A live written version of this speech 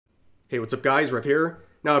Hey, what's up guys, Rev here.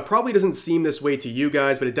 Now it probably doesn't seem this way to you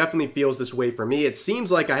guys, but it definitely feels this way for me. It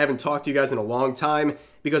seems like I haven't talked to you guys in a long time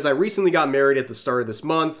because I recently got married at the start of this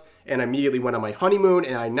month and I immediately went on my honeymoon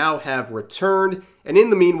and I now have returned. And in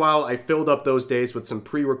the meanwhile, I filled up those days with some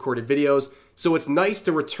pre-recorded videos. So it's nice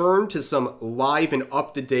to return to some live and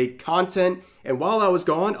up-to-date content. And while I was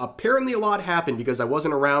gone, apparently a lot happened because I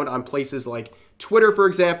wasn't around on places like Twitter, for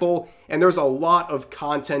example, and there's a lot of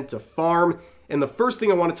content to farm. And the first thing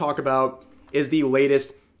I want to talk about is the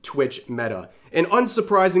latest Twitch meta. And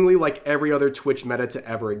unsurprisingly, like every other Twitch meta to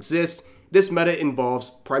ever exist, this meta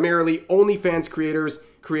involves primarily OnlyFans creators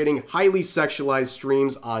creating highly sexualized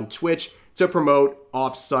streams on Twitch to promote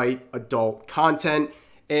off-site adult content.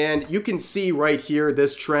 And you can see right here,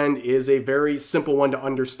 this trend is a very simple one to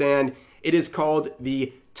understand. It is called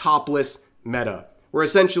the topless meta, where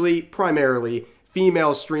essentially, primarily,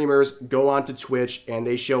 female streamers go onto Twitch and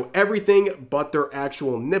they show everything but their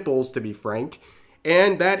actual nipples, to be frank.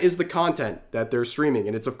 And that is the content that they're streaming.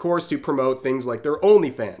 And it's, of course, to promote things like their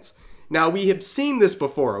OnlyFans. Now, we have seen this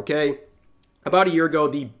before, okay? About a year ago,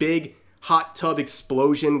 the big hot tub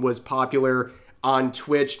explosion was popular on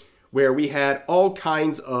Twitch, where we had all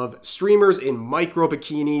kinds of streamers in micro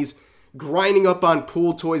bikinis, grinding up on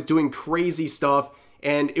pool toys, doing crazy stuff,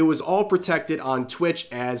 and it was all protected on Twitch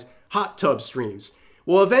as hot tub streams.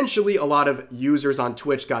 Well, eventually, a lot of users on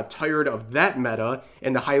Twitch got tired of that meta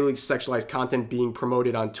and the highly sexualized content being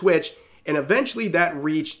promoted on Twitch, and eventually that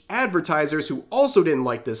reached advertisers who also didn't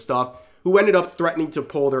like this stuff, who ended up threatening to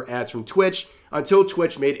pull their ads from Twitch until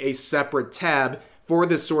Twitch made a separate tab for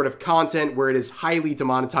this sort of content where it is highly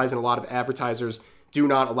demonetized and a lot of advertisers do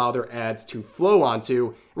not allow their ads to flow onto.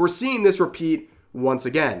 And we're seeing this repeat once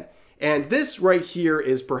again. And this right here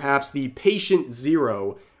is perhaps the patient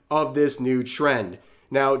zero of this new trend.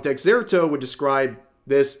 Now, Dexerto would describe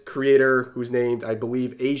this creator, who's named, I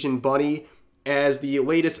believe, Asian Bunny, as the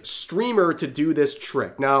latest streamer to do this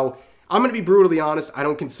trick. Now, I'm going to be brutally honest, I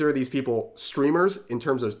don't consider these people streamers in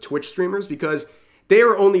terms of Twitch streamers because they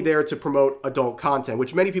are only there to promote adult content,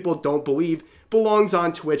 which many people don't believe belongs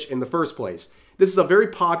on Twitch in the first place. This is a very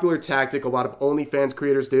popular tactic a lot of OnlyFans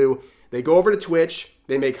creators do. They go over to Twitch,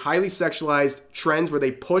 they make highly sexualized trends where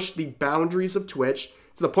they push the boundaries of Twitch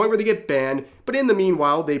to the point where they get banned, but in the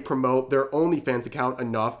meanwhile, they promote their OnlyFans account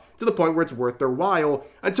enough to the point where it's worth their while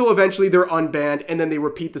until eventually they're unbanned and then they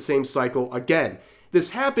repeat the same cycle again. This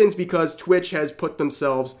happens because Twitch has put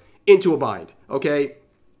themselves into a bind, okay?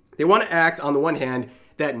 They want to act, on the one hand,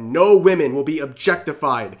 that no women will be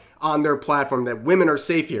objectified on their platform, that women are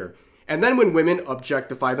safe here. And then when women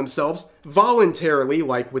objectify themselves voluntarily,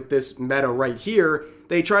 like with this meta right here,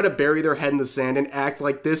 they try to bury their head in the sand and act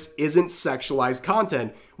like this isn't sexualized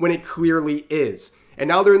content when it clearly is. And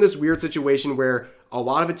now they're in this weird situation where a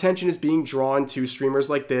lot of attention is being drawn to streamers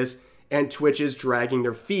like this, and Twitch is dragging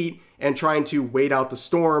their feet and trying to wait out the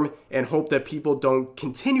storm and hope that people don't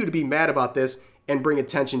continue to be mad about this and bring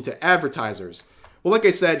attention to advertisers. Well, like I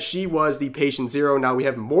said, she was the patient zero. Now we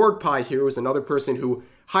have Morgpie here, who's another person who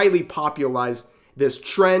highly popularized this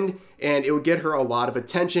trend, and it would get her a lot of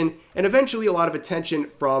attention, and eventually a lot of attention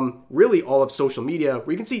from really all of social media,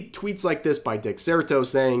 where you can see tweets like this by Dexerto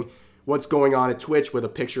saying, "What's going on at Twitch?" with a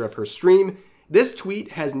picture of her stream. This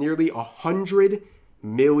tweet has nearly 100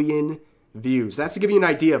 million views. That's to give you an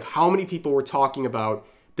idea of how many people were talking about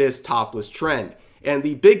this topless trend. And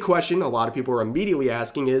the big question a lot of people are immediately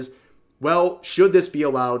asking is, well, should this be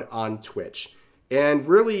allowed on Twitch? And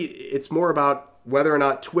really, it's more about whether or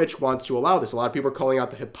not Twitch wants to allow this. A lot of people are calling out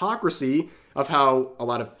the hypocrisy of how a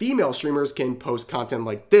lot of female streamers can post content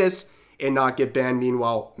like this and not get banned.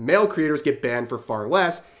 Meanwhile, male creators get banned for far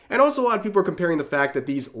less. And also a lot of people are comparing the fact that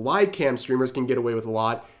these live cam streamers can get away with a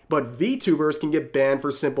lot, but VTubers can get banned for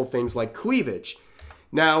simple things like cleavage.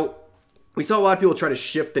 Now, we saw a lot of people try to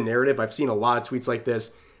shift the narrative. I've seen a lot of tweets like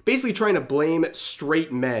this, basically trying to blame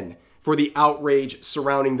straight men for the outrage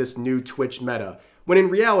surrounding this new Twitch meta, when in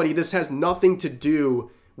reality, this has nothing to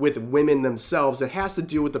do with women themselves. It has to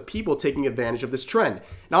do with the people taking advantage of this trend.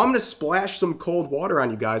 Now, I'm going to splash some cold water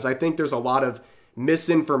on you guys. I think there's a lot of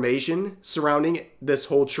misinformation surrounding this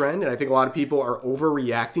whole trend, and I think a lot of people are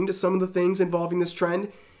overreacting to some of the things involving this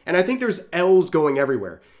trend, and I think there's L's going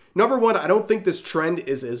everywhere. Number one, I don't think this trend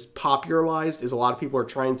is as popularized as a lot of people are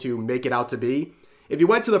trying to make it out to be. If you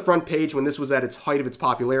went to the front page when this was at its height of its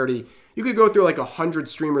popularity, you could go through like 100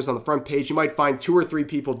 streamers on the front page. You might find 2 or 3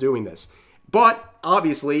 people doing this. But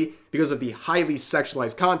obviously, because of the highly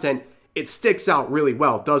sexualized content, it sticks out really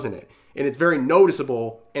well, doesn't it? And it's very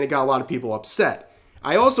noticeable, and it got a lot of people upset.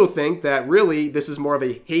 I also think that really this is more of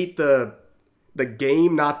a hate the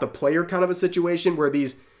game, not the player kind of a situation, where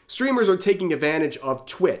these streamers are taking advantage of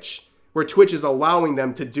Twitch, where Twitch is allowing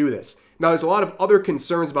them to do this. Now, there's a lot of other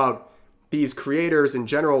concerns about these creators in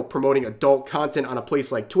general promoting adult content on a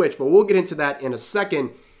place like Twitch, but we'll get into that in a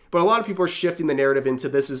second. But a lot of people are shifting the narrative into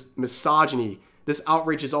this is misogyny. This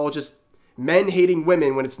outrage is all just men hating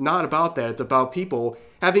women, when it's not about that. It's about people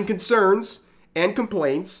having concerns and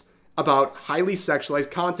complaints about highly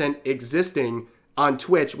sexualized content existing on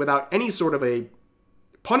Twitch without any sort of a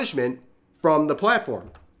punishment from the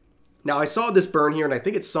platform. Now, I saw this burn here, and I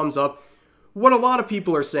think it sums up what a lot of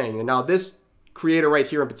people are saying. And now this creator right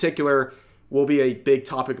here in particular will be a big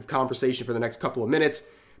topic of conversation for the next couple of minutes.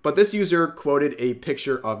 But this user quoted a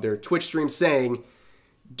picture of their Twitch stream saying,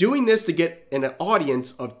 "Doing this to get an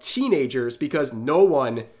audience of teenagers because no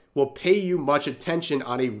one will pay you much attention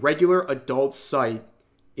on a regular adult site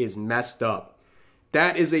is messed up."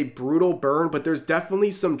 That is a brutal burn, but there's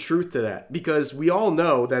definitely some truth to that, because we all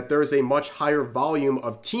know that there's a much higher volume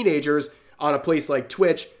of teenagers on a place like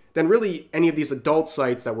Twitch than really any of these adult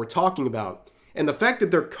sites that we're talking about. And the fact that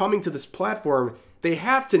they're coming to this platform, they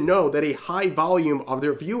have to know that a high volume of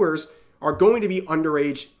their viewers are going to be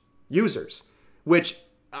underage users, which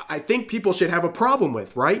I think people should have a problem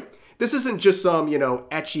with, right? This isn't just some,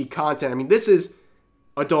 ecchi content. I mean, this is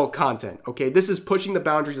adult content, okay? This is pushing the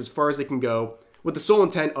boundaries as far as they can go with the sole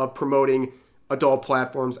intent of promoting adult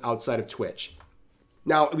platforms outside of Twitch.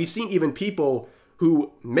 Now, we've seen even people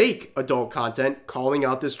who make adult content calling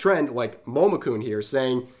out this trend, like Momokun here,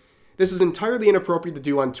 saying, "This is entirely inappropriate to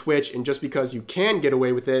do on Twitch, and just because you can get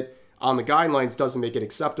away with it on the guidelines doesn't make it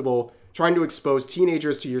acceptable. Trying to expose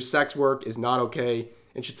teenagers to your sex work is not okay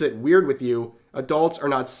and should sit weird with you. Adults are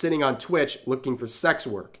not sitting on Twitch looking for sex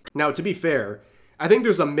work." Now, to be fair, I think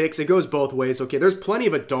there's a mix. It goes both ways. Okay, there's plenty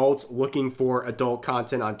of adults looking for adult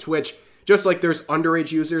content on Twitch, just like there's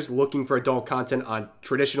underage users looking for adult content on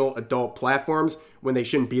traditional adult platforms when they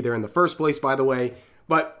shouldn't be there in the first place, by the way.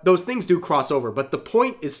 But those things do cross over. But the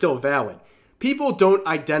point is still valid. People don't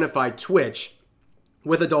identify Twitch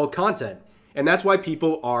with adult content. And that's why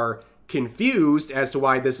people are confused as to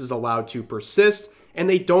why this is allowed to persist. And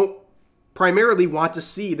they don't primarily want to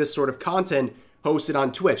see this sort of content hosted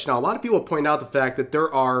on Twitch. Now, a lot of people point out the fact that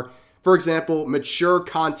there are, for example, mature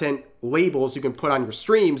content labels you can put on your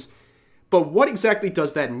streams. But what exactly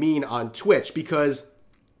does that mean on Twitch? Because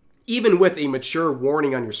even with a mature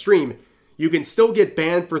warning on your stream, you can still get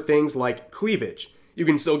banned for things like cleavage. You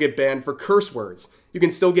can still get banned for curse words. You can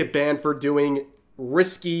still get banned for doing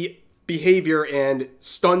risky behavior and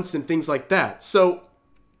stunts and things like that. So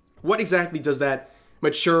what exactly does that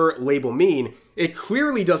mature label mean? It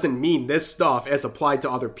clearly doesn't mean this stuff as applied to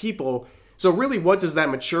other people. So really, what does that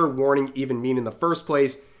mature warning even mean in the first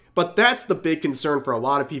place? But that's the big concern for a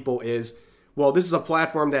lot of people is, well, this is a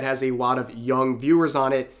platform that has a lot of young viewers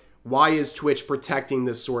on it. Why is Twitch protecting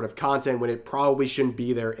this sort of content when it probably shouldn't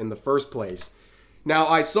be there in the first place? Now,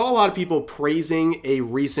 I saw a lot of people praising a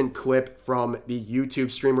recent clip from the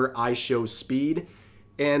YouTube streamer iShowSpeed.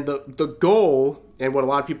 And the goal, and what a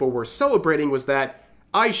lot of people were celebrating, was that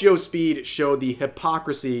iShowSpeed showed the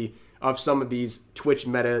hypocrisy of some of these Twitch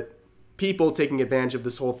meta people taking advantage of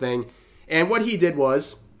this whole thing. And what he did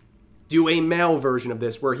was do a male version of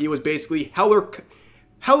this, where he was basically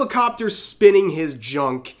helicopter spinning his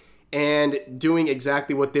junk and doing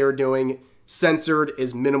exactly what they're doing, censored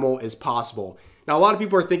as minimal as possible. Now, a lot of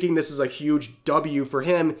people are thinking this is a huge W for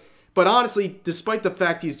him, but honestly, despite the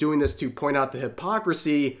fact he's doing this to point out the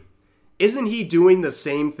hypocrisy, isn't he doing the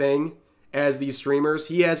same thing as these streamers?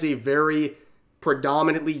 He has a very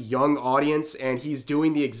predominantly young audience, and he's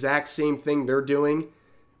doing the exact same thing they're doing.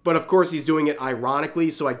 But of course, he's doing it ironically,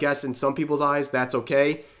 so I guess in some people's eyes, that's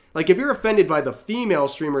okay. Like, if you're offended by the female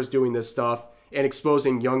streamers doing this stuff and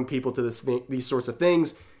exposing young people to these sorts of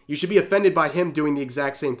things, you should be offended by him doing the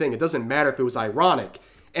exact same thing. It doesn't matter if it was ironic.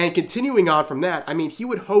 And continuing on from that, I mean, he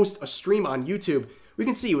would host a stream on YouTube. We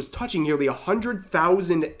can see he was touching nearly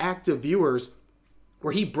 100,000 active viewers,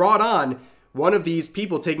 where he brought on one of these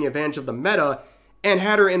people taking advantage of the meta and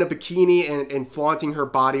had her in a bikini and flaunting her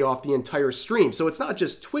body off the entire stream. So it's not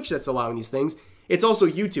just Twitch that's allowing these things, it's also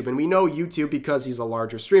YouTube. And we know YouTube, because he's a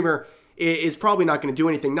larger streamer, is probably not going to do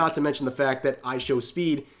anything, not to mention the fact that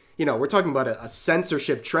iShowSpeed, we're talking about a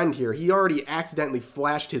censorship trend here. He already accidentally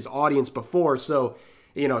flashed his audience before, so,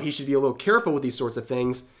 he should be a little careful with these sorts of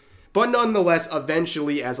things. But nonetheless,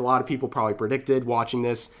 eventually, as a lot of people probably predicted watching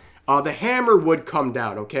this, the hammer would come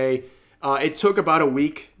down, okay? It took about a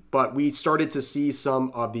week, but we started to see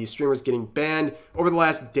some of these streamers getting banned over the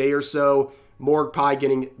last day or so. Morgue Pie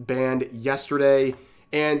getting banned yesterday.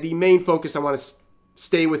 And the main focus I want to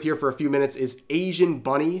stay with here for a few minutes is Asian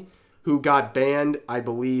Bunny, who got banned, I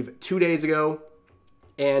believe, 2 days ago.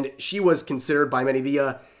 And she was considered by many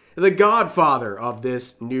the godfather of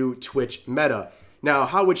this new Twitch meta. Now,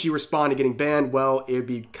 how would she respond to getting banned? Well, it would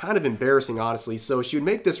be kind of embarrassing, honestly. So she would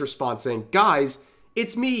make this response saying, guys,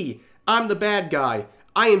 it's me. I'm the bad guy.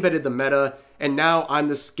 I invented the meta, and now I'm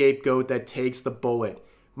the scapegoat that takes the bullet.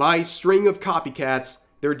 My string of copycats,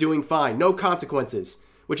 they're doing fine. No consequences,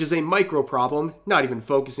 which is a micro problem, not even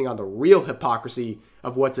focusing on the real hypocrisy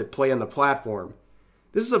of what's at play on the platform.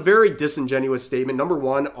 This is a very disingenuous statement. Number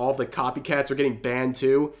one, all the copycats are getting banned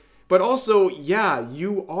too. But also, yeah,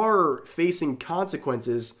 you are facing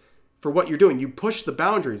consequences for what you're doing. You push the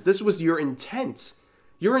boundaries. This was your intent.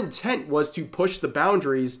 Your intent was to push the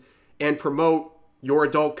boundaries and promote your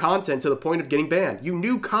adult content to the point of getting banned. You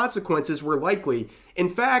knew consequences were likely. In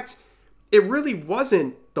fact, it really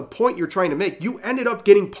wasn't the point you're trying to make. You ended up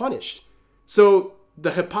getting punished. So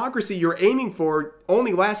the hypocrisy you're aiming for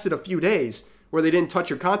only lasted a few days where they didn't touch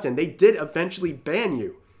your content. They did eventually ban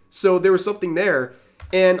you. So there was something there.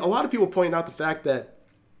 And a lot of people point out the fact that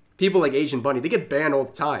people like Asian Bunny, they get banned all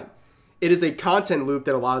the time. It is a content loop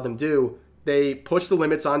that a lot of them do. They push the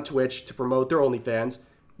limits on Twitch to promote their OnlyFans.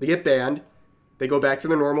 They get banned. They go back to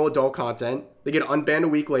their normal adult content. They get unbanned a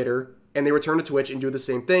week later, and they return to Twitch and do the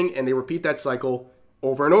same thing, and they repeat that cycle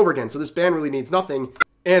over and over again. So this ban really means nothing.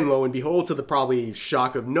 And lo and behold, to the probably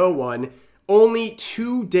shock of no one, only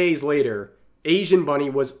 2 days later, Asian Bunny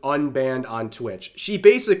was unbanned on Twitch. She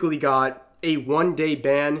basically got a 1-day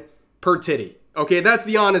ban per titty. Okay, that's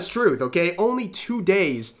the honest truth, okay? Only 2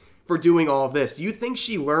 days for doing all of this. Do you think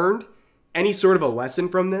she learned any sort of a lesson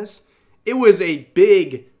from this? It was a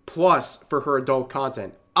big plus for her adult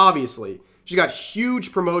content, obviously. She got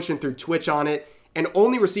huge promotion through Twitch on it and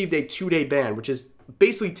only received a 2-day ban, which is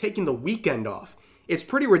basically taking the weekend off. It's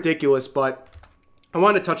pretty ridiculous, but I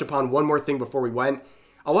want to touch upon one more thing before we went.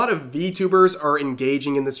 A lot of VTubers are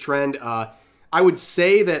engaging in this trend. I would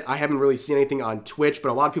say that I haven't really seen anything on Twitch, but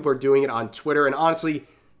a lot of people are doing it on Twitter. And honestly,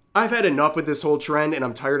 I've had enough with this whole trend and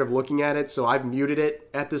I'm tired of looking at it. So I've muted it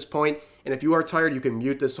at this point. And if you are tired, you can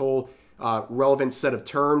mute this whole relevant set of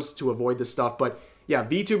terms to avoid this stuff. But yeah,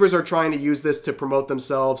 VTubers are trying to use this to promote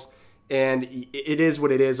themselves. And it is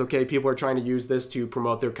what it is, okay? People are trying to use this to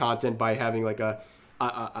promote their content by having like a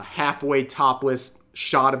halfway topless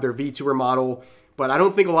shot of their VTuber model. But I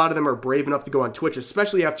don't think a lot of them are brave enough to go on Twitch,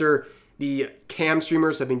 especially after the cam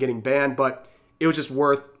streamers have been getting banned. But it was just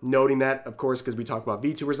worth noting that, of course, because we talk about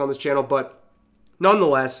VTubers on this channel. But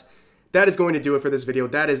nonetheless, that is going to do it for this video.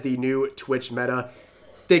 That is the new Twitch meta.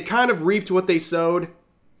 They kind of reaped what they sowed.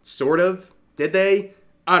 Sort of. Did they?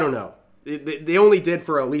 I don't know. They only did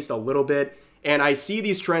for at least a little bit. And I see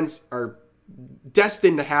these trends are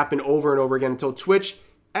destined to happen over and over again until Twitch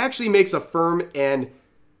actually makes a firm and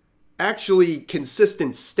actually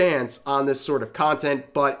consistent stance on this sort of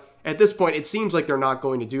content. But at this point, it seems like they're not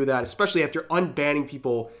going to do that, especially after unbanning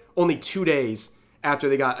people only 2 days after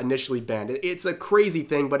they got initially banned. It's a crazy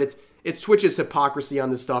thing, but it's Twitch's hypocrisy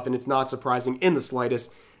on this stuff, and it's not surprising in the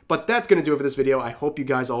slightest. But that's going to do it for this video. I hope you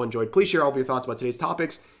guys all enjoyed. Please share all of your thoughts about today's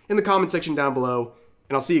topics in the comment section down below,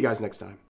 and I'll see you guys next time.